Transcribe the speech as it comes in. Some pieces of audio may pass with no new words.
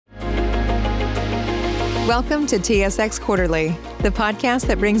Welcome to TSX Quarterly, the podcast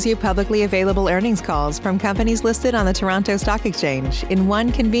that brings you publicly available earnings calls from companies listed on the Toronto Stock Exchange in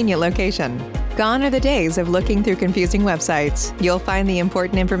one convenient location. Gone are the days of looking through confusing websites. You'll find the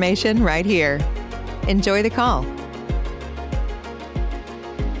important information right here. Enjoy the call.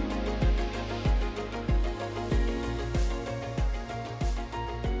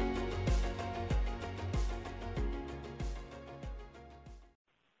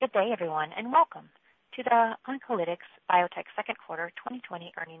 Good day, everyone, and welcome to the Oncolytics Biotech Second Quarter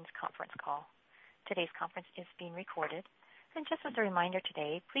 2020 Earnings Conference Call. Today's conference is being recorded, and just as a reminder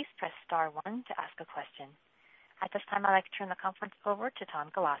today, please press star 1 to ask a question. At this time, I'd like to turn the conference over to Tom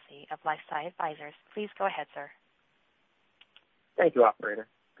Galassi of LifeSci Advisors. Please go ahead, sir. Thank you, operator.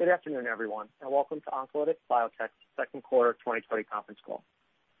 Good afternoon, everyone, and welcome to Oncolytics Biotech's Second Quarter 2020 Conference Call.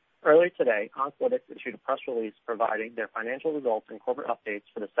 Earlier today, Oncolytics issued a press release providing their financial results and corporate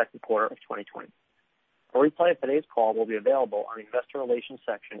updates for the second quarter of 2020. A replay of today's call will be available on the Investor Relations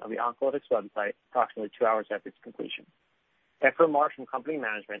section of the Oncolytics website approximately 2 hours after its completion. After remarks from company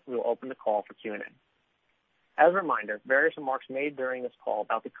management, we will open the call for Q&A. As a reminder, various remarks made during this call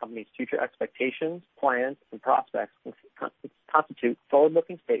about the company's future expectations, plans, and prospects constitute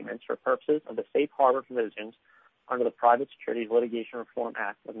forward-looking statements for purposes of the Safe Harbor provisions under the Private Securities Litigation Reform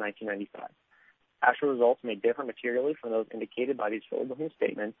Act of 1995. Actual results may differ materially from those indicated by these forward-looking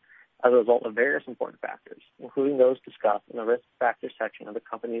statements as a result of various important factors, including those discussed in the Risk Factors section of the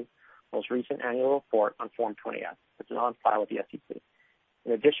company's most recent annual report on Form 20-F, which is on file with the SEC.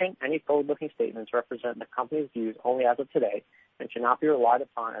 In addition, any forward-looking statements represent the company's views only as of today and should not be relied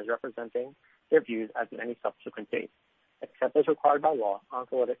upon as representing their views as of any subsequent date. Except as required by law,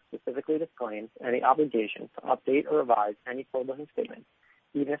 Oncolytics specifically disclaims any obligation to update or revise any forward-looking statements,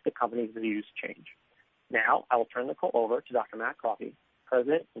 even if the company's views change. Now, I will turn the call over to Dr. Matt Coffey,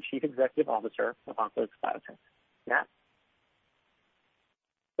 President and Chief Executive Officer of Oncolytics Biotech. Matt?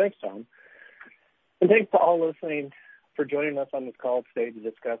 Thanks, Tom. And thanks to all listening for joining us on this call today to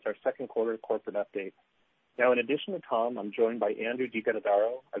discuss our second quarter corporate update. Now, in addition to Tom, I'm joined by Andrew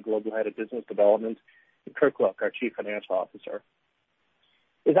DiGadadaro, our Global Head of Business Development, and Kirk Look, our Chief Financial Officer.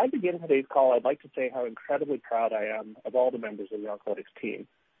 As I begin today's call, I'd like to say how incredibly proud I am of all the members of the Oncolytics team.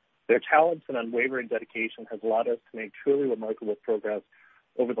 Their talents and unwavering dedication has allowed us to make truly remarkable progress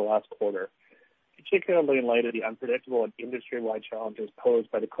over the last quarter, particularly in light of the unpredictable and industry-wide challenges posed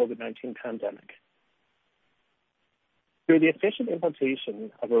by the COVID-19 pandemic. Through the efficient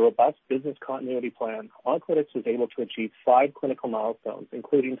implementation of a robust business continuity plan, Oncolytics was able to achieve 5 clinical milestones,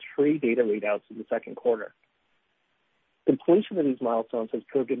 including 3 data readouts in the second quarter. Completion of these milestones has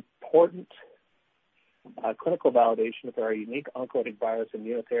proved important clinical validation for our unique oncolytic virus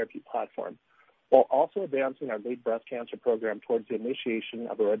immunotherapy platform, while also advancing our lead breast cancer program towards the initiation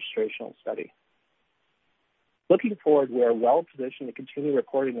of a registrational study. Looking forward, we are well positioned to continue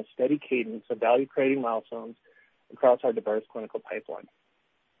reporting a steady cadence of value-creating milestones across our diverse clinical pipeline.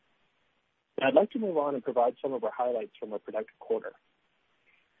 Now, I'd like to move on and provide some of our highlights from our productive quarter.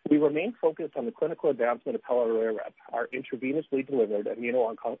 We remain focused on the clinical advancement of pelareorep, our intravenously delivered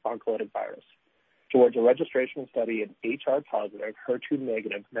immuno-oncolytic virus, towards a registrational study in HR-positive,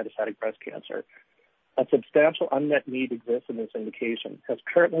 HER2-negative metastatic breast cancer. A substantial unmet need exists in this indication, as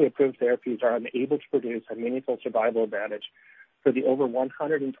currently approved therapies are unable to produce a meaningful survival advantage for the over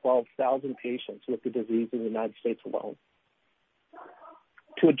 112,000 patients with the disease in the United States alone.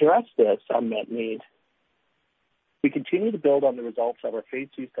 To address this unmet need, we continue to build on the results of our Phase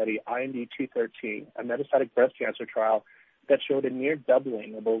 2 study, IND-213, a metastatic breast cancer trial that showed a near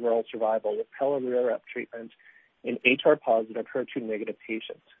doubling of overall survival with pelareorep treatment in HR-positive, HER2-negative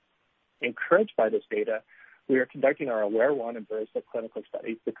patients. Encouraged by this data, we are conducting our AWARE-1 and VERSA clinical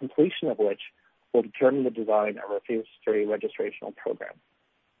studies, the completion of which will determine the design of our Phase 3 registrational program.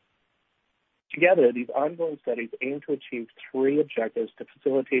 Together, these ongoing studies aim to achieve 3 objectives to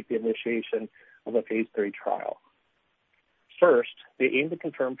facilitate the initiation of a Phase 3 trial. First, they aim to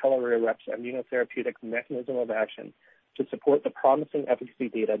confirm pelareorep's immunotherapeutic mechanism of action to support the promising efficacy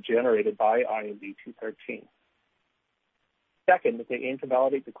data generated by IND-213. Second, they aim to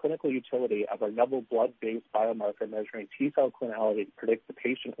validate the clinical utility of our novel blood-based biomarker measuring T-cell clonality to predict the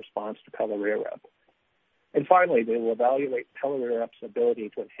patient response to pelareorep. And finally, they will evaluate pelareorep's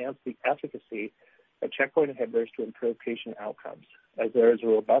ability to enhance the efficacy of checkpoint inhibitors to improve patient outcomes, as there is a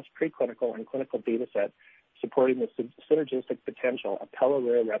robust preclinical and clinical data set supporting the synergistic potential of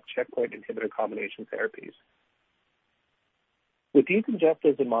pelareorep checkpoint inhibitor combination therapies. With these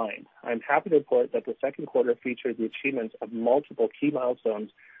objectives in mind, I'm happy to report that the second quarter featured the achievement of multiple key milestones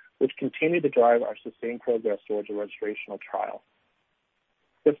which continue to drive our sustained progress towards a registrational trial.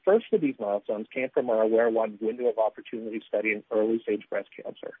 The first of these milestones came from our AWARE-1 Window of Opportunity study in early-stage breast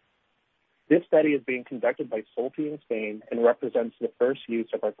cancer. This study is being conducted by Solti in Spain and represents the first use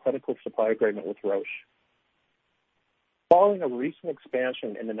of our clinical supply agreement with Roche. Following a recent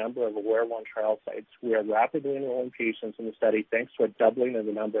expansion in the number of AWARE-1 trial sites, we are rapidly enrolling patients in the study thanks to a doubling of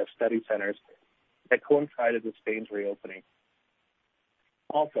the number of study centers that coincided with Spain's reopening.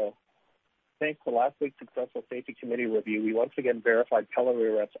 Also, thanks to last week's successful safety committee review, we once again verified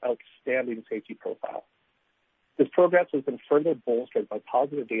pelareorep's outstanding safety profile. This progress has been further bolstered by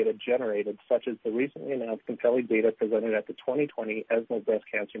positive data generated, such as the recently announced compelling data presented at the 2020 ESMO Breast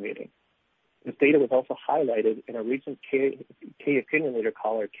Cancer Meeting. This data was also highlighted in a recent K opinion leader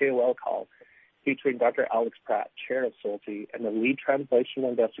call, or KOL call, featuring Dr. Alex Pratt, chair of Solti and the lead translational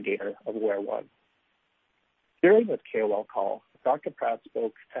investigator of AWARE-1. During this KOL call, Dr. Pratt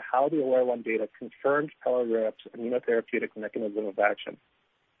spoke to how the AWARE-1 data confirmed pelareorep's immunotherapeutic mechanism of action,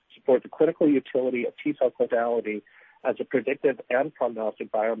 support the clinical utility of T-cell clonality as a predictive and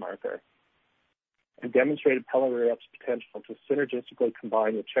prognostic biomarker, and demonstrated pelareorep's potential to synergistically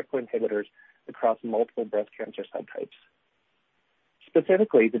combine with checkpoint inhibitors across multiple breast cancer subtypes.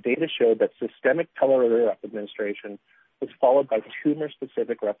 Specifically, the data showed that systemic pelareorep administration was followed by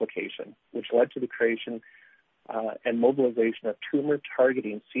tumor-specific replication, which led to the creation and mobilization of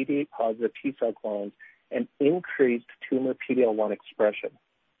tumor-targeting CD8-positive T-cell clones and increased tumor PD-L1 expression.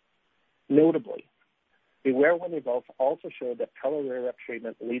 Notably, the AWARE-1 results also showed that pelareorep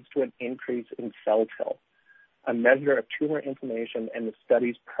treatment leads to an increase in cell kill, a measure of tumor inflammation and the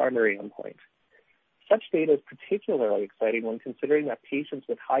study's primary endpoint. Such data is particularly exciting when considering that patients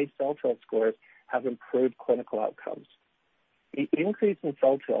with high cell kill scores have improved clinical outcomes. The increase in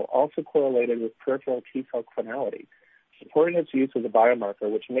cell kill also correlated with peripheral T-cell clonality, supporting its use as a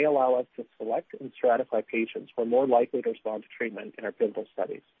biomarker, which may allow us to select and stratify patients who are more likely to respond to treatment in our pivotal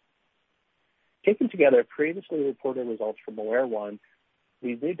studies. Taken together, previously reported results from AWARE-1,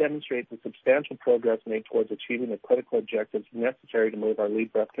 these may demonstrate the substantial progress made towards achieving the clinical objectives necessary to move our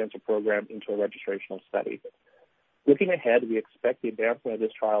lead breast cancer program into a registrational study. Looking ahead, we expect the advancement of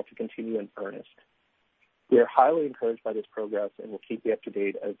this trial to continue in earnest. We are highly encouraged by this progress and will keep you up to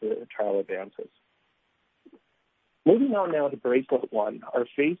date as the trial advances. Moving on now to BRACELET-1, our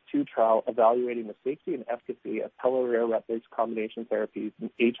phase 2 trial evaluating the safety and efficacy of pelareorep-based combination therapies in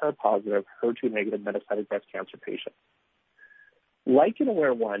HR-positive, HER2-negative metastatic breast cancer patients. Like in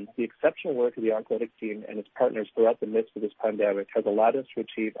AWARE-1, the exceptional work of the Oncolytics team and its partners throughout the midst of this pandemic has allowed us to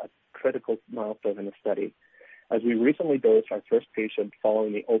achieve a critical milestone in the study, as we recently dosed our first patient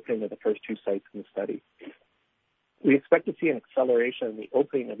following the opening of the first 2 sites in the study. We expect to see an acceleration in the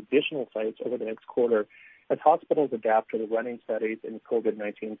opening of additional sites over the next quarter as hospitals adapt to the running studies in the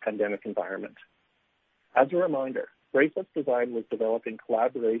COVID-19 pandemic environment. As a reminder, BRACELET's design was developed in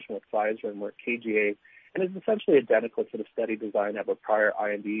collaboration with Pfizer and Merck KGaA and is essentially identical to the study design of a prior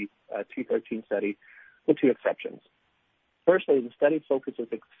IND 213 study, with 2 exceptions. Firstly, the study focuses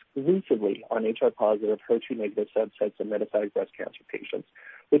exclusively on HR-positive, HER2-negative subsets of metastatic breast cancer patients,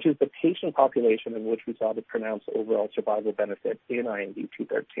 which is the patient population in which we saw the pronounced overall survival benefit in IND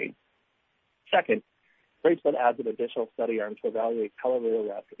 213. Second, BRACELET adds an additional study arm to evaluate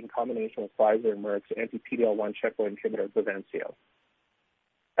pelareorep in combination with Pfizer and Merck's anti-PD-L1 checkpoint inhibitor, Bavencio.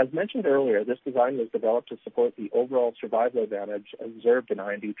 As mentioned earlier, this design was developed to support the overall survival advantage observed in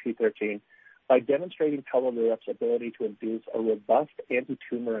IND 213 by demonstrating pelareorep's ability to induce a robust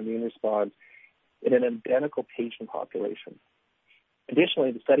anti-tumor immune response in an identical patient population.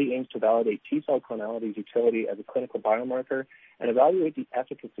 Additionally, the study aims to validate T-cell clonality's utility as a clinical biomarker and evaluate the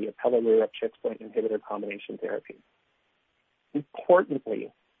efficacy of pelareorep checkpoint inhibitor combination therapy.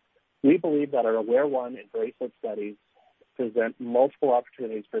 Importantly, we believe that our AWARE-1 and BRACELET studies present multiple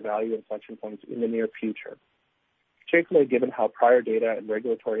opportunities for value inflection points in the near future, particularly given how prior data and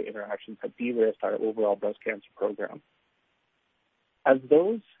regulatory interactions have de-risked our overall breast cancer program. As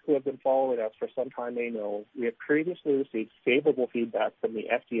those who have been following us for some time may know, we have previously received favorable feedback from the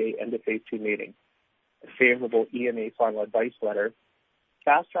FDA end-of-phase 2 meeting, a favorable EMA final advice letter,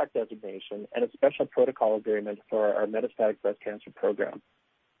 fast-track designation, and a special protocol agreement for our metastatic breast cancer program.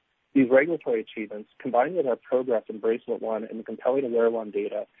 These regulatory achievements, combined with our progress in BRACELET-1 and the compelling AWARE-1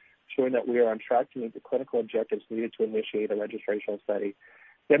 data, showing that we are on track to meet the clinical objectives needed to initiate a registrational study,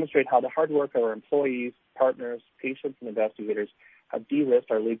 demonstrate how the hard work of our employees, partners, patients, and investigators have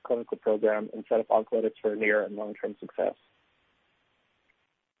de-risked our lead clinical program and set up Oncolytics for near and long-term success.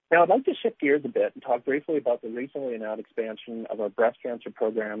 Now, I'd like to shift gears a bit and talk briefly about the recently announced expansion of our breast cancer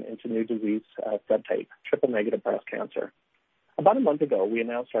program into new disease subtype, triple-negative breast cancer. About a month ago, we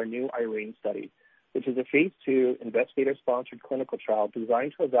announced our new IRENE study, which is a phase 2 investigator-sponsored clinical trial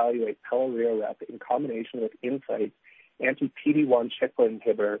designed to evaluate pelareorep in combination with Incyte's anti-PD-1 checkpoint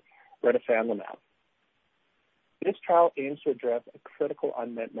inhibitor, retifanlimab. This trial aims to address a critical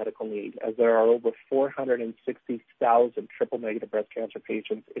unmet medical need, as there are over 460,000 triple-negative breast cancer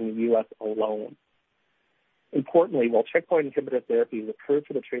patients in the U.S. alone. Importantly, while checkpoint inhibitor therapy is approved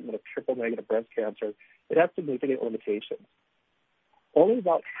for the treatment of triple-negative breast cancer, it has significant limitations. Only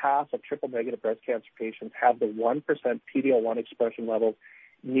about half of triple-negative breast cancer patients have the 1% PD-L1 expression level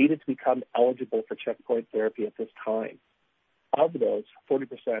needed to become eligible for checkpoint therapy at this time. Of those, 40%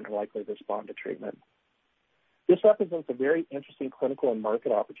 are likely to respond to treatment. This represents a very interesting clinical and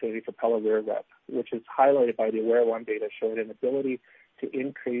market opportunity for pelareorep, which is highlighted by the AWARE-1 data showing an ability to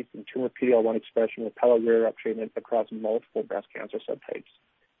increase in tumor PD-L1 expression with pelareorep treatment across multiple breast cancer subtypes.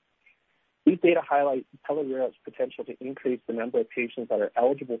 These data highlight pelareorep's potential to increase the number of patients that are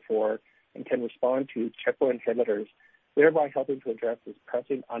eligible for and can respond to checkpoint inhibitors, thereby helping to address this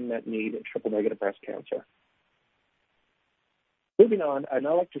pressing unmet need in triple-negative breast cancer. Moving on, I'd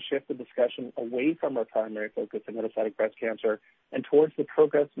now like to shift the discussion away from our primary focus in metastatic breast cancer and towards the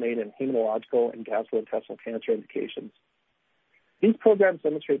progress made in hematological and gastrointestinal cancer indications. These programs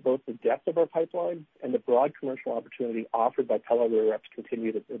demonstrate both the depth of our pipeline and the broad commercial opportunity offered by pelareorep's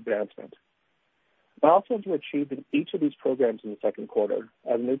continued advancement. Milestones were achieved in each of these programs in the second quarter,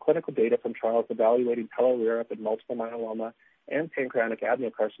 as new clinical data from trials evaluating pelareorep in multiple myeloma and pancreatic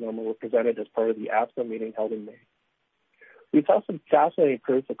adenocarcinoma were presented as part of the ASCO meeting held in May. We saw some fascinating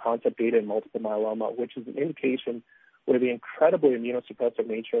proof of concept data in multiple myeloma, which is an indication where the incredibly immunosuppressive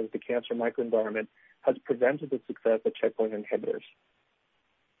nature of the cancer microenvironment has prevented the success of checkpoint inhibitors.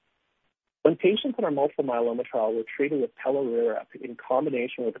 When patients in our multiple myeloma trial were treated with pelareorep in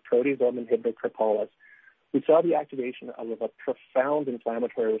combination with the proteasome inhibitor Kripalis, we saw the activation of a profound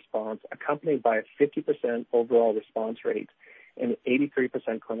inflammatory response accompanied by a 50% overall response rate and an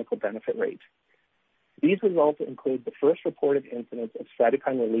 83% clinical benefit rate. These results include the first reported incidence of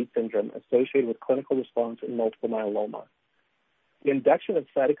cytokine release syndrome associated with clinical response in multiple myeloma. The induction of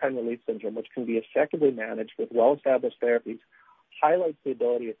cytokine release syndrome, which can be effectively managed with well-established therapies, highlights the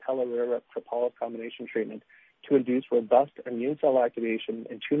ability of pelareorep Kripalis combination treatment to induce robust immune cell activation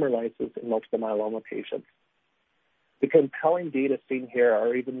and tumor lysis in multiple myeloma patients. The compelling data seen here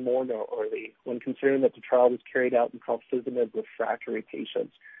are even more noteworthy when considering that the trial was carried out in trastuzumab refractory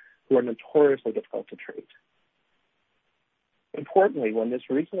patients who are notoriously difficult to treat. Importantly, when this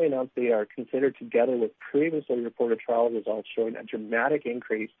recently announced data are considered together with previously reported trial results showing a dramatic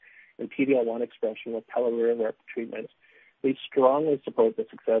increase in PD-L1 expression with pelareorep treatment, they strongly support the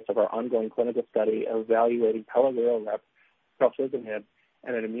success of our ongoing clinical study of evaluating pelareorep, trastuzumab,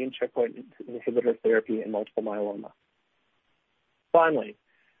 and an immune checkpoint inhibitor therapy in multiple myeloma. Finally,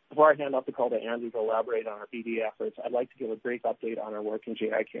 before I hand off the call to Andrew to elaborate on our BD efforts, I'd like to give a brief update on our work in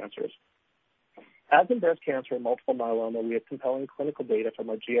GI cancers. As in breast cancer and multiple myeloma, we have compelling clinical data from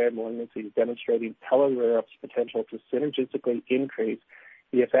our GI malignancies demonstrating pelareorep's potential to synergistically increase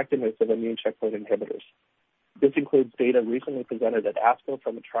the effectiveness of immune checkpoint inhibitors. This includes data recently presented at ASCO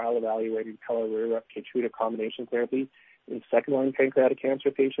from a trial evaluating pelareorep Keytruda combination therapy in second-line pancreatic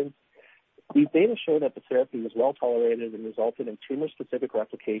cancer patients. These data show that the therapy was well tolerated and resulted in tumor-specific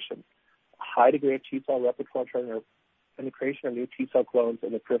replication, a high degree of T-cell repertoire turnover, and the creation of new T-cell clones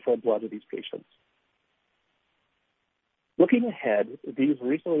in the peripheral blood of these patients. Looking ahead, these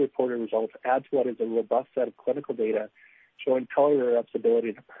recently reported results add to what is a robust set of clinical data showing pelareorep's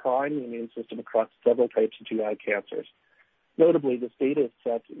ability to prime the immune system across several types of GI cancers. Notably, this data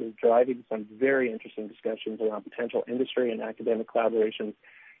set is driving some very interesting discussions around potential industry and academic collaborations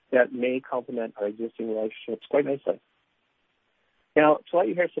that may complement our existing relationships quite nicely. Now, to let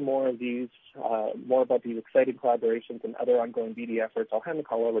you hear some more of these, more about these exciting collaborations and other ongoing BD efforts, I'll hand the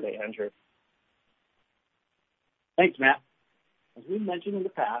call over to Andrew. Thanks, Matt. As we've mentioned in the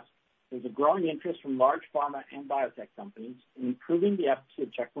past, there's a growing interest from large pharma and biotech companies in improving the efficacy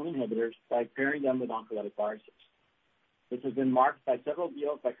of checkpoint inhibitors by pairing them with oncolytic viruses. This has been marked by several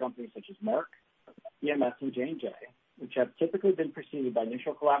deals by companies such as Merck, BMS, and J&J, which have typically been preceded by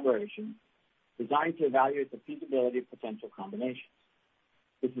initial collaborations designed to evaluate the feasibility of potential combinations.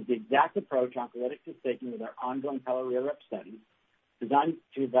 This is the exact approach Oncolytics is taking with our ongoing pelareorep studies, designed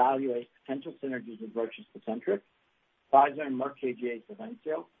to evaluate potential synergies with Roche's Tecentriq, Pfizer and Merck KGaA's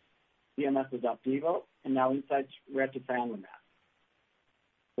Bavencio, BMS's Opdivo, and now Incyte's retifanlimab.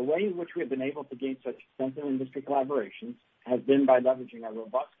 The way in which we have been able to gain such extensive industry collaborations has been by leveraging our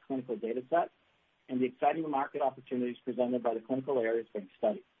robust clinical data set and the exciting market opportunities presented by the clinical areas being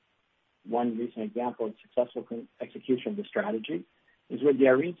studied. One recent example of successful execution of the strategy is with the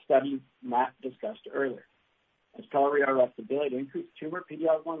IRENE study Matt discussed earlier, as pelareorep's ability to increase tumor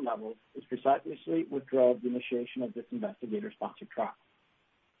PD-L1 levels is precisely what drove the initiation of this investigator-sponsored trial.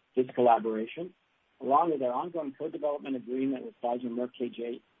 This collaboration, along with our ongoing co-development agreement with Pfizer-Merck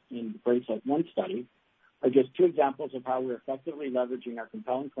KJ in the BRACELET-1 study, are just two examples of how we're effectively leveraging our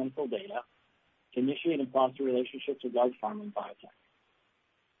compelling clinical data to initiate and foster relationships with large pharma and biotech.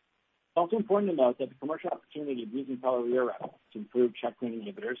 It's also important to note that the commercial opportunity of using pelareorep to improve checkpoint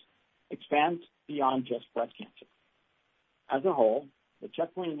inhibitors expands beyond just breast cancer. As a whole, the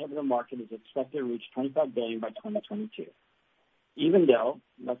checkpoint inhibitor market is expected to reach $25 billion by 2022, even though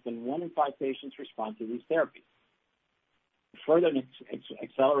less than 1 in 5 patients respond to these therapies. To further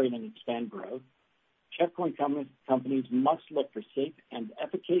accelerate and expand growth, checkpoint companies must look for safe and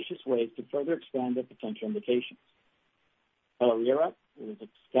efficacious ways to further expand their potential indications. Pelareorep, with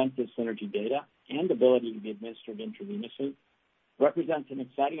its extensive synergy data and ability to be administered intravenously, represents an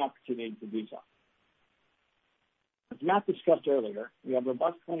exciting opportunity to do so. As Matt discussed earlier, we have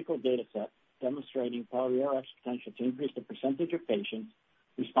robust clinical data sets demonstrating pelareorep's potential to increase the percentage of patients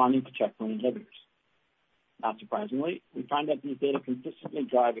responding to checkpoint inhibitors. Not surprisingly, we find that these data consistently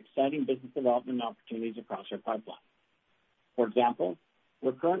drive exciting business development opportunities across our pipeline. For example,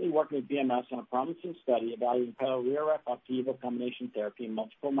 we're currently working with BMS on a promising study evaluating pelareorep Opdivo combination therapy in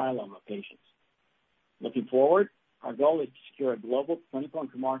multiple myeloma patients. Looking forward, our goal is to secure a global clinical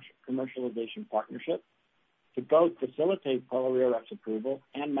and commercialization partnership to both facilitate pelareorep's approval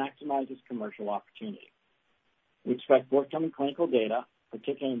and maximize its commercial opportunity. We expect forthcoming clinical data,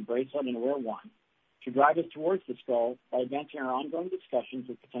 particularly in BRACELET and AWARE-1, to drive us towards this goal by advancing our ongoing discussions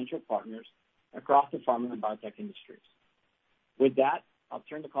with potential partners across the pharma and biotech industries. With that, I'll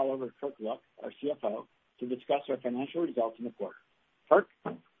turn the call over to Kirk Look, our CFO, to discuss our financial results in the quarter. Kirk?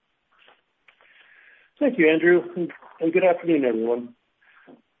 Thank you, Andrew, and good afternoon, everyone.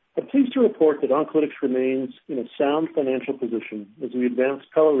 I'm pleased to report that Oncolytics remains in a sound financial position as we advance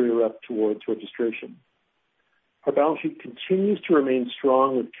pelareorep towards registration. Our balance sheet continues to remain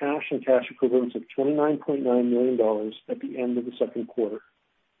strong with cash and cash equivalents of $29.9 million at the end of the second quarter.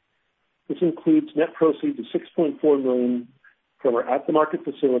 This includes net proceeds of $6.4 million from our at-the-market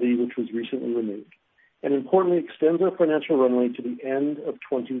facility, which was recently renewed, and importantly extends our financial runway to the end of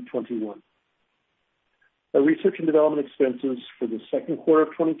 2021. Our research and development expenses for the second quarter of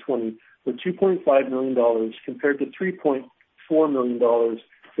 2020 were $2.5 million compared to $3.4 million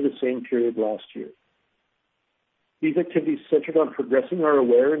for the same period last year. These activities centered on progressing our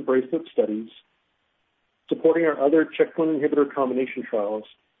AWARE and BRACELET studies, supporting our other checkpoint inhibitor combination trials,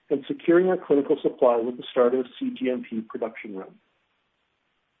 and securing our clinical supply with the start of cGMP production run.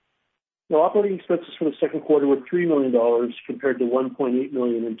 Now, operating expenses for the second quarter were $3 million compared to $1.8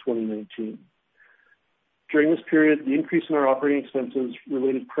 million in 2019. During this period, the increase in our operating expenses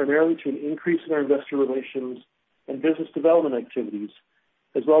related primarily to an increase in our investor relations and business development activities,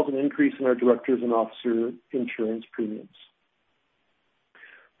 as well as an increase in our directors and officer insurance premiums.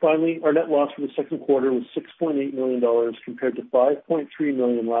 Finally, our net loss for the second quarter was $6.8 million compared to $5.3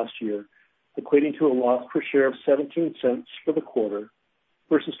 million last year, equating to a loss per share of 17 cents for the quarter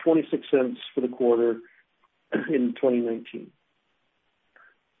versus 26 cents for the quarter in 2019.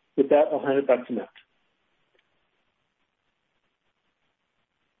 With that, I'll hand it back to Matt.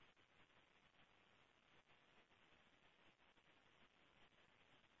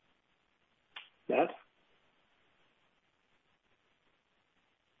 Matt?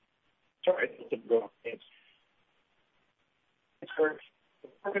 Sorry, it's going. Thanks. Before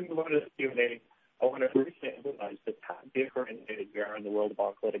we move on to the Q&A, I want to briefly emphasize how differentiated we are in the world of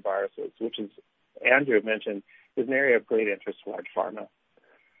oncolytic viruses, which, as Andrew mentioned, is an area of great interest to large pharma.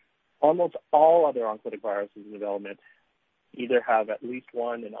 Almost all other oncolytic viruses in development either have at least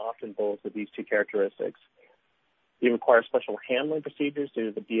one and often both of these two characteristics. They require special handling procedures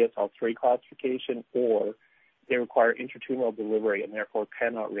due to the BSL-3 classification, or they require intratumoral delivery and therefore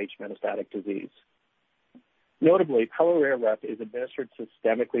cannot reach metastatic disease. Notably, pelareorep is administered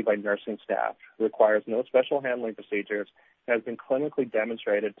systemically by nursing staff, requires no special handling procedures, and has been clinically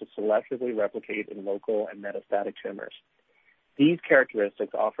demonstrated to selectively replicate in local and metastatic tumors. These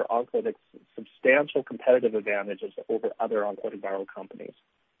characteristics offer Oncolytics substantial competitive advantages over other oncolytic viral companies.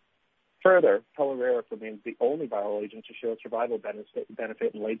 Further, pelareorep remains the only viral agent to show survival benefit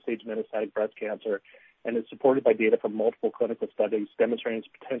in late-stage metastatic breast cancer and is supported by data from multiple clinical studies demonstrating its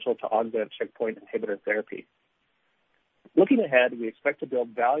potential to augment checkpoint inhibitor therapy. Looking ahead, we expect to build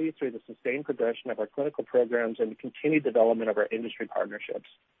value through the sustained progression of our clinical programs and the continued development of our industry partnerships.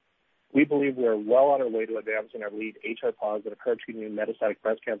 We believe we're well on our way to advancing our lead HR-positive, HER2 metastatic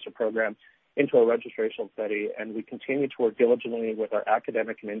breast cancer program into a registrational study, and we continue to work diligently with our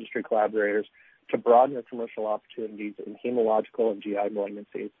academic and industry collaborators to broaden our commercial opportunities in hematological and GI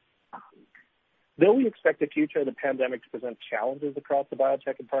malignancies. Though we expect the future of the pandemic to present challenges across the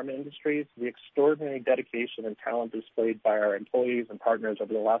biotech and pharma industries, the extraordinary dedication and talent displayed by our employees and partners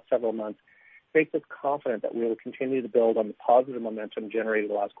over the last several months makes us confident that we will continue to build on the positive momentum generated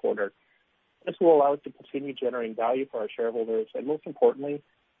last quarter. This will allow us to continue generating value for our shareholders and, most importantly,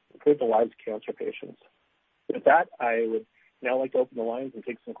 improve the lives of cancer patients. With that, I would now like to open the lines and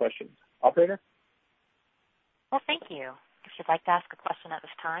take some questions. Operator? Well, thank you. If you'd like to ask a question at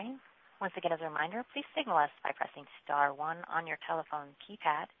this time, once again, as a reminder, please signal us by pressing *1 on your telephone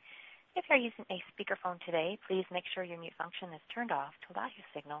keypad. If you're using a speakerphone today, please make sure your mute function is turned off to allow your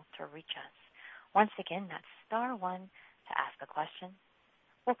signal to reach us. Once again, that's *1 to ask a question.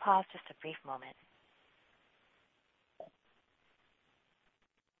 We'll pause just a brief moment.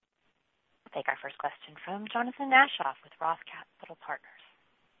 We'll take our first question from Jonathan Nashoff with Roth Capital Partners.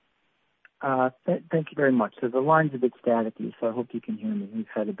 Thank you very much. So the line's a bit staticky, so I hope you can hear me. We've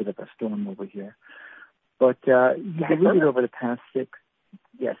had a bit of a storm over here. But you've alluded over the past 6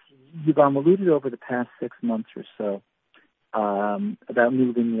 months or so about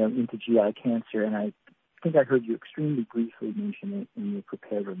moving into GI cancer, and I think I heard you extremely briefly mention it in your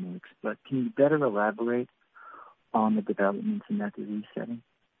prepared remarks. But can you better elaborate on the developments in that disease setting?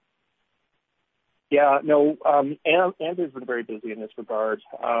 Yeah, no, Andrew's been very busy in this regard.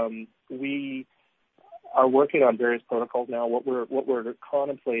 We are working on various protocols now. What we're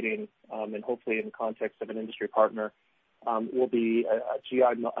contemplating, and hopefully in the context of an industry partner, will be a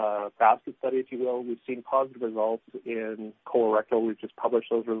GI basket study, if you will. We've seen positive results in colorectal. We've just published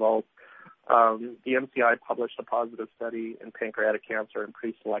those results. The MCI published a positive study in pancreatic cancer and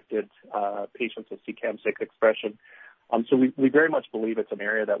pre-selected patients with CEACAM6 expression. So we very much believe it's an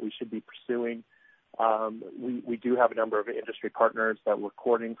area that we should be pursuing. We do have a number of industry partners that we're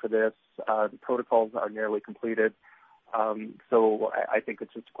courting for this. The protocols are nearly completed. So I think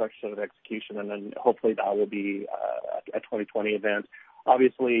it's just a question of execution, and then hopefully that will be a 2020 event.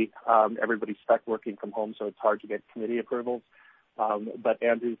 Obviously, everybody's stuck working from home, so it's hard to get committee approvals. But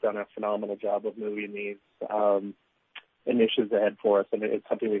Andrew's done a phenomenal job of moving these initiatives ahead for us, and it's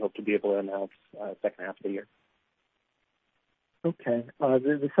something we hope to be able to announce second half of the year. Okay.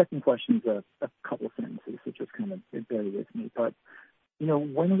 The second question is a couple of sentences, so just kind of bear with me. But,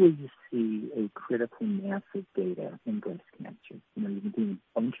 when will you see a critical mass of data in breast cancer? You've been doing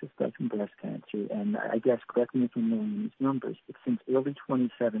a bunch of stuff in breast cancer, and I guess, correct me if I'm wrong these numbers, but since early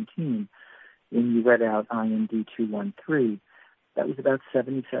 2017, when you read out IND 213, that was about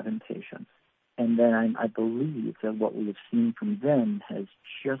 77 patients. And then I believe that what we have seen from then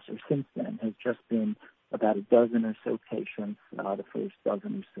since then has just been about a dozen or so patients, the first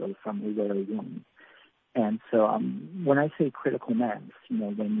dozen or so from the very young. And so when I say critical mass,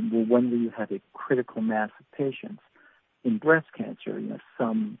 when will you have a critical mass of patients in breast cancer,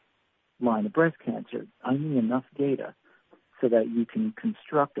 some line of breast cancer, I mean enough data so that you can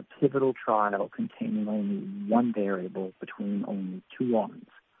construct a pivotal trial containing only one variable between only two arms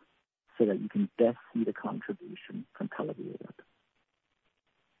so that you can best see the contribution from pelareorep.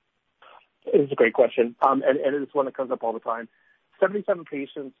 It's a great question, and it's one that comes up all the time. 77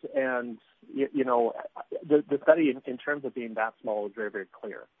 patients, and the study in terms of being that small is very, very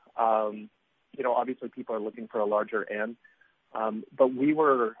clear. Obviously people are looking for a larger N, but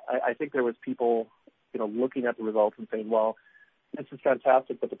I think there was people, looking at the results and saying, well, this is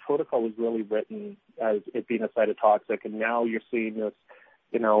fantastic, but the protocol was really written as it being a cytotoxic, and now you're seeing this,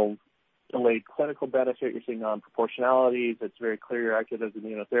 delayed clinical benefit, you're seeing non-proportionalities, it's very clear you're active as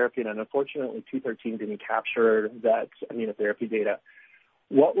immunotherapy, and unfortunately 213 didn't capture that immunotherapy data.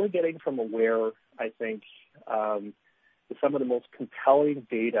 What we're getting from AWARE, I think, is some of the most compelling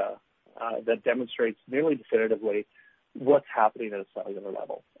data that demonstrates nearly definitively what's happening at a cellular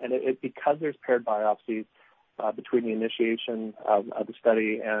level. And because there's paired biopsies between the initiation of the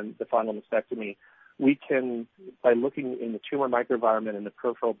study and the final mastectomy, we can, by looking in the tumor microenvironment and the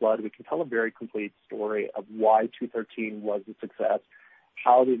peripheral blood, we can tell a very complete story of why 213 was a success,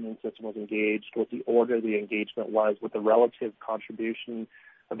 how the immune system was engaged, what the order of the engagement was, what the relative contribution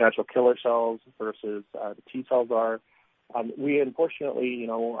of natural killer cells versus the T cells are. We unfortunately,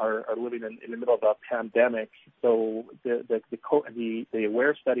 are living in the middle of a pandemic, so the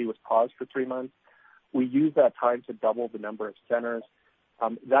AWARE study was paused for 3 months. We used that time to double the number of centers.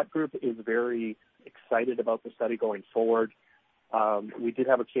 That group is very excited about the study going forward. We did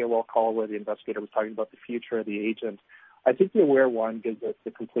have a KOL call where the investigator was talking about the future of the agent. I think the AWARE-1 gives us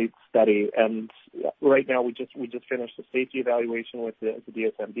the complete study, and right now we just finished the safety evaluation with the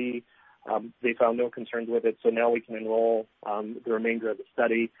DSMB. They found no concerns with it, so now we can enroll the remainder of the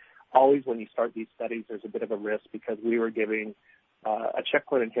study. Always when you start these studies, there's a bit of a risk because we were giving a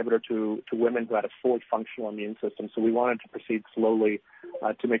checkpoint inhibitor to women who had a fully functional immune system, so we wanted to proceed slowly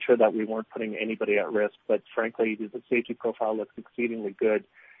to make sure that we weren't putting anybody at risk. But frankly, the safety profile looks exceedingly good.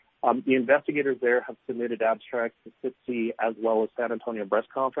 The investigators there have submitted abstracts to SITC as well as San Antonio Breast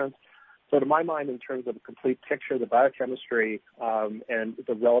Conference. So to my mind, in terms of a complete picture, the biochemistry and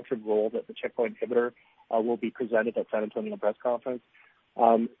the relative role that the checkpoint inhibitor will be presented at San Antonio Breast Conference.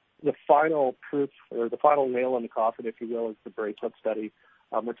 The final proof, or the final nail in the coffin, if you will, is the bracelet study,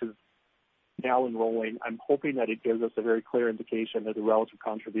 which is now enrolling. I'm hoping that it gives us a very clear indication of the relative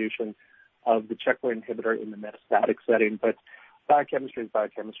contribution of the checkpoint inhibitor in the metastatic setting. But biochemistry is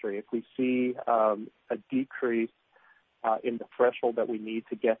biochemistry. If we see a decrease in the threshold that we need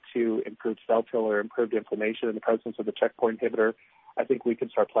to get to improved cell kill or improved inflammation in the presence of the checkpoint inhibitor, I think we can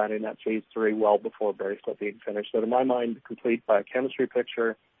start planning that phase 3 well before bracelet being finished. So to my mind, the complete biochemistry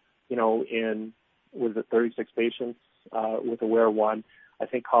picture, in 36 patients with AWARE-1, I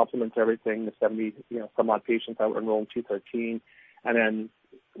think complements everything, the 70, some odd patients that were enrolled in 213. And then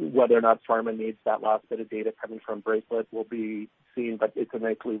whether or not pharma needs that last bit of data coming from bracelet will be seen, but it's a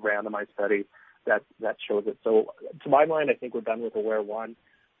nicely randomized study that shows it. So to my mind, I think we're done with AWARE-1.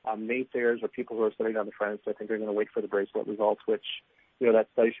 Naysayers or people who are sitting on the fence, I think they're going to wait for the bracelet results, which, that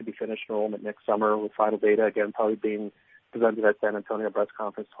study should be finished enrollment next summer with final data, again, probably being presented at San Antonio Breast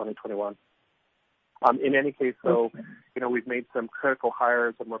Conference 2021. In any case, though, we've made some critical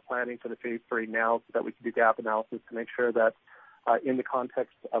hires and we're planning for the phase 3 now so that we can do gap analysis to make sure that in the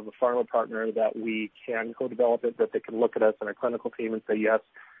context of a pharma partner that we can co-develop it, that they can look at us and our clinical team and say, yes,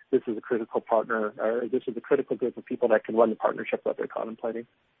 this is a critical partner, or this is a critical group of people that can run the partnership that they're contemplating.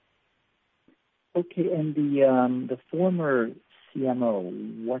 Okay, and the former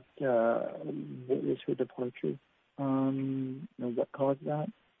CMO, what was her departure? What caused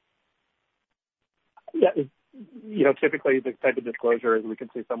that? Yeah, typically the type of disclosure is we can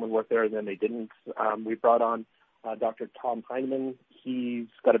say someone worked there and then they didn't. We brought on Dr. Tom Heineman. He's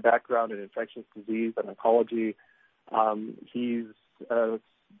got a background in infectious disease and oncology. He's a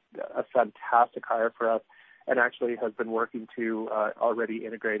fantastic hire for us and actually has been working to already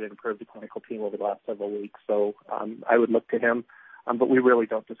integrate and improve the clinical team over the last several weeks. So I would look to him, but we really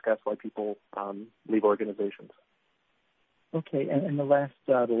don't discuss why people leave organizations. Okay, and the last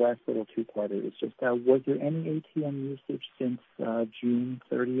little two-parter is just, was there any ATM usage since June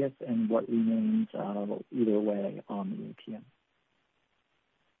 30th, and what remains either way on the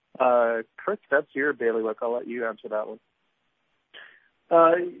ATM? Chris, that's your bailiwick. I'll let you answer that one.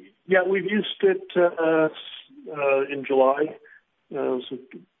 Yeah, we've used it in July. It was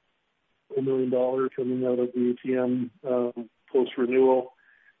 $1 million coming out of the ATM post-renewal.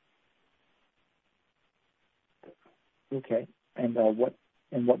 Okay, and what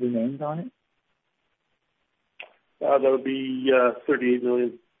remains on it? That would be $38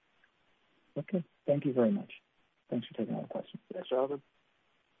 million. Okay, thank you very much. Thanks for taking all the questions. Yes, Robin.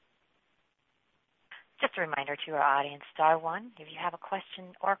 Just a reminder to our audience, star one. If you have a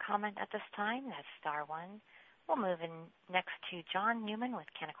question or comment at this time, that's star one. We'll move in next to John Newman with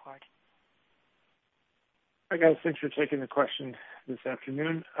Canaccord. Hi, guys. Thanks for taking the question this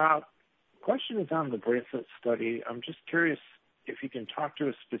afternoon. Question is on the bracelet study. I'm just curious if you can talk to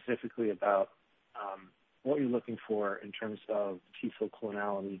us specifically about what you're looking for in terms of T-cell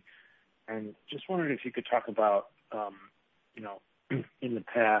clonality. And just wondering if you could talk about, in the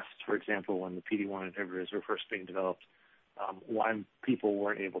past, for example, when the PD-1 inhibitors were first being developed, why people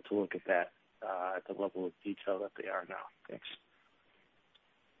weren't able to look at that at the level of detail that they are now. Thanks.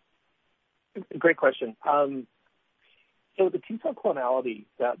 Great question. So the T-cell clonality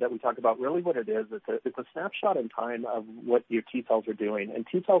that we talk about, really what it is, it's a snapshot in time of what your T-cells are doing. And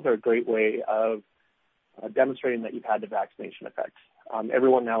T-cells are a great way of demonstrating that you've had the vaccination effect.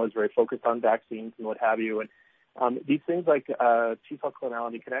 Everyone now is very focused on vaccines and what have you. And these things like T-cell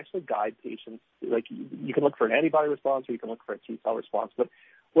clonality can actually guide patients. Like you can look for an antibody response or you can look for a T-cell response. But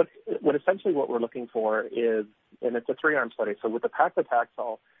what we're looking for is, and it's a 3-arm study. So with the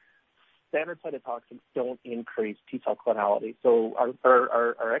paclitaxel, standard cytotoxics don't increase T-cell clonality. So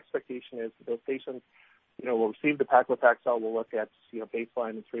our expectation is that those patients, will receive the paclitaxel. We'll look at,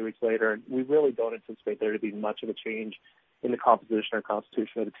 baseline and 3 weeks later. And we really don't anticipate there to be much of a change in the composition or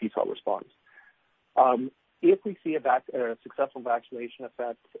constitution of the T-cell response. If we see a successful vaccination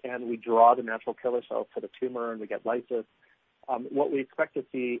effect and we draw the natural killer cells to the tumor and we get lysis, what we expect to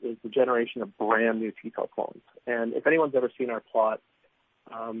see is the generation of brand new T-cell clones. And if anyone's ever seen our plot,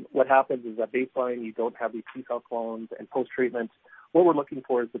 what happens is at baseline, you don't have these T-cell clones, and post-treatment, what we're looking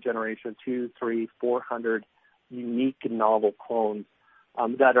for is the generation of 200, 300, 400 unique and novel clones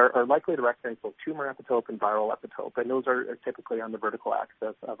that are likely to recognize both tumor epitope and viral epitope, and those are typically on the vertical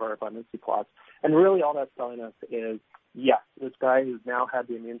axis of our abundancy plots. And really all that's telling us is, yes, this guy has now had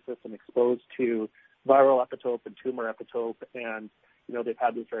the immune system exposed to viral epitope and tumor epitope, and they've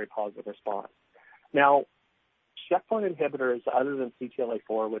had this very positive response. Now, checkpoint inhibitors, other than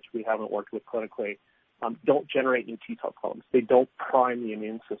CTLA-4, which we haven't worked with clinically, don't generate new T-cell clones. They don't prime the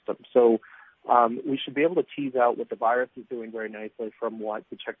immune system. So we should be able to tease out what the virus is doing very nicely from what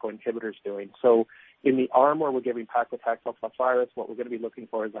the checkpoint inhibitor is doing. So in the arm where we're giving paclitaxel plus virus, what we're going to be looking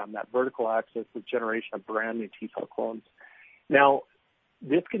for is on that vertical axis the generation of brand new T-cell clones. Now,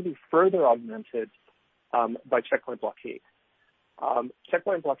 this can be further augmented by checkpoint blockade.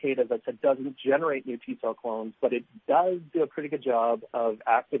 Checkpoint blockade, as I said, doesn't generate new T-cell clones, but it does do a pretty good job of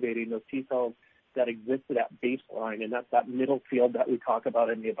activating those T-cells that existed at baseline, and that's that middle field that we talk about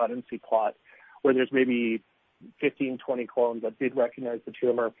in the abundancy plot, where there's maybe 15, 20 clones that did recognize the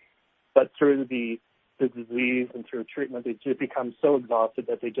tumor, but through the disease and through treatment, they just become so exhausted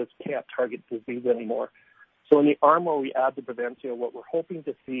that they just can't target disease anymore. So in the arm where we add the Bavencio, what we're hoping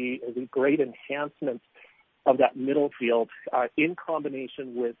to see is a great enhancement of that middle field in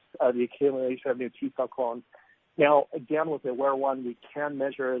combination with the accumulation of new T-cell clones. Now, again, with the AWARE-1, we can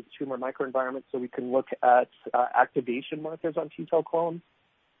measure the tumor microenvironment, so we can look at activation markers on T-cell clones.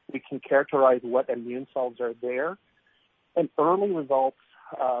 We can characterize what immune cells are there. And early results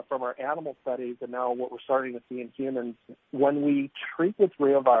from our animal studies, and now what we're starting to see in humans, when we treat with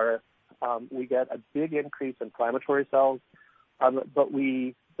reovirus, we get a big increase in inflammatory cells, but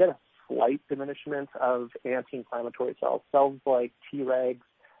we get a slight diminishment of anti-inflammatory cells, cells like Tregs,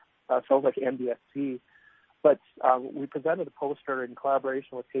 cells like MDSC. But we presented a poster in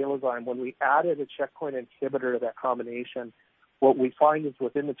collaboration with Halozyme. When we added a checkpoint inhibitor to that combination, what we find is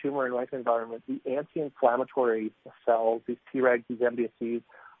within the tumor and microenvironment, the anti-inflammatory cells, these Tregs, these MDSCs,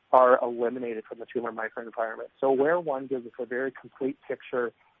 are eliminated from the tumor microenvironment. So AWARE-1 gives us a very complete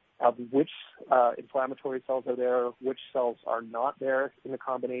picture of which inflammatory cells are there, which cells are not there in the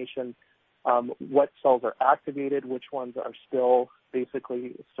combination, what cells are activated, which ones are still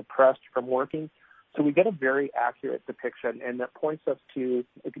basically suppressed from working. So we get a very accurate depiction, and that points us to,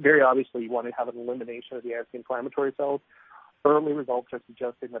 very obviously, you want to have an elimination of the anti-inflammatory cells. Early results are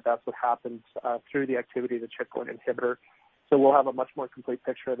suggesting that that's what happens through the activity of the checkpoint inhibitor. So we'll have a much more complete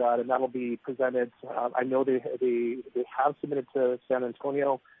picture of that, and that'll be presented. I know they have submitted to San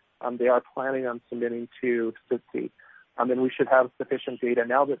Antonio. They are planning on submitting to SITC. And we should have sufficient data.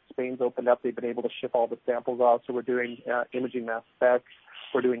 Now that Spain's opened up, they've been able to ship all the samples off, so we're doing imaging mass specs.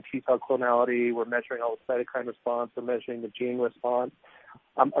 We're doing T-cell clonality. We're measuring all the cytokine response. We're measuring the gene response.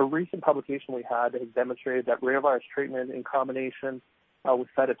 A recent publication we had has demonstrated that reovirus treatment in combination with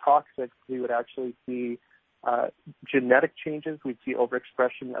cytotoxics, we would actually see genetic changes. We'd see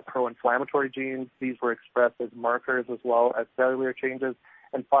overexpression of pro-inflammatory genes. These were expressed as markers as well as cellular changes.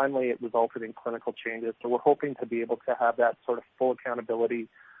 And finally, it resulted in clinical changes. So we're hoping to be able to have that sort of full accountability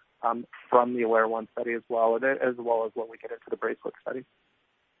from the AWARE-1 study as well as when we get into the BRACELET study.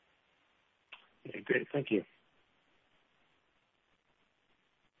 Okay, great. Thank you.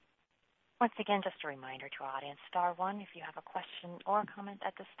 Once again, just a reminder to our audience, *1 if you have a question or comment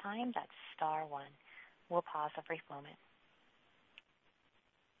at this time. That's *1. We'll pause a brief moment.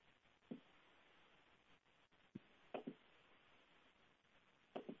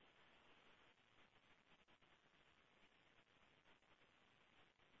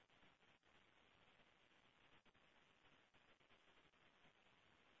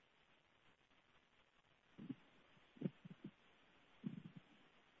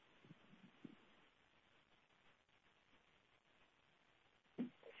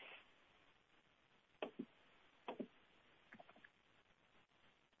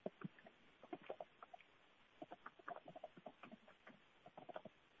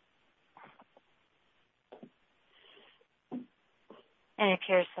 And it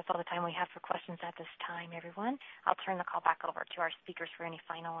appears that's all the time we have for questions at this time, everyone. I'll turn the call back over to our speakers for any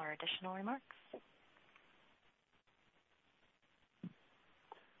final or additional remarks.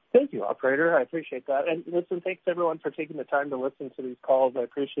 Thank you, operator. I appreciate that. And listen, thanks everyone for taking the time to listen to these calls. I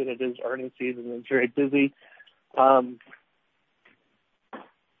appreciate it. It is earnings season and it's very busy. Other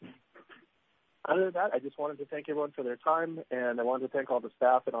than that, I just wanted to thank everyone for their time, and I wanted to thank all the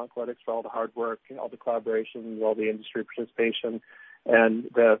staff at Oncolytics for all the hard work, all the collaboration, all the industry participation, and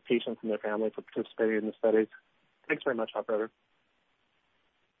the patients and their family for participating in the studies. Thanks very much, operator.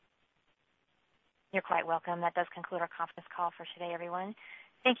 You're quite welcome. That does conclude our conference call for today, everyone.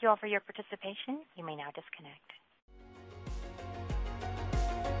 Thank you all for your participation. You may now disconnect.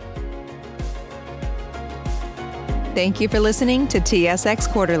 Thank you for listening to TSX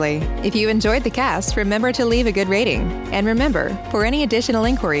Quarterly. If you enjoyed the cast, remember to leave a good rating. And remember, for any additional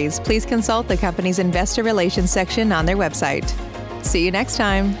inquiries, please consult the company's investor relations section on their website. See you next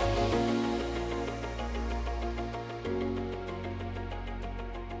time.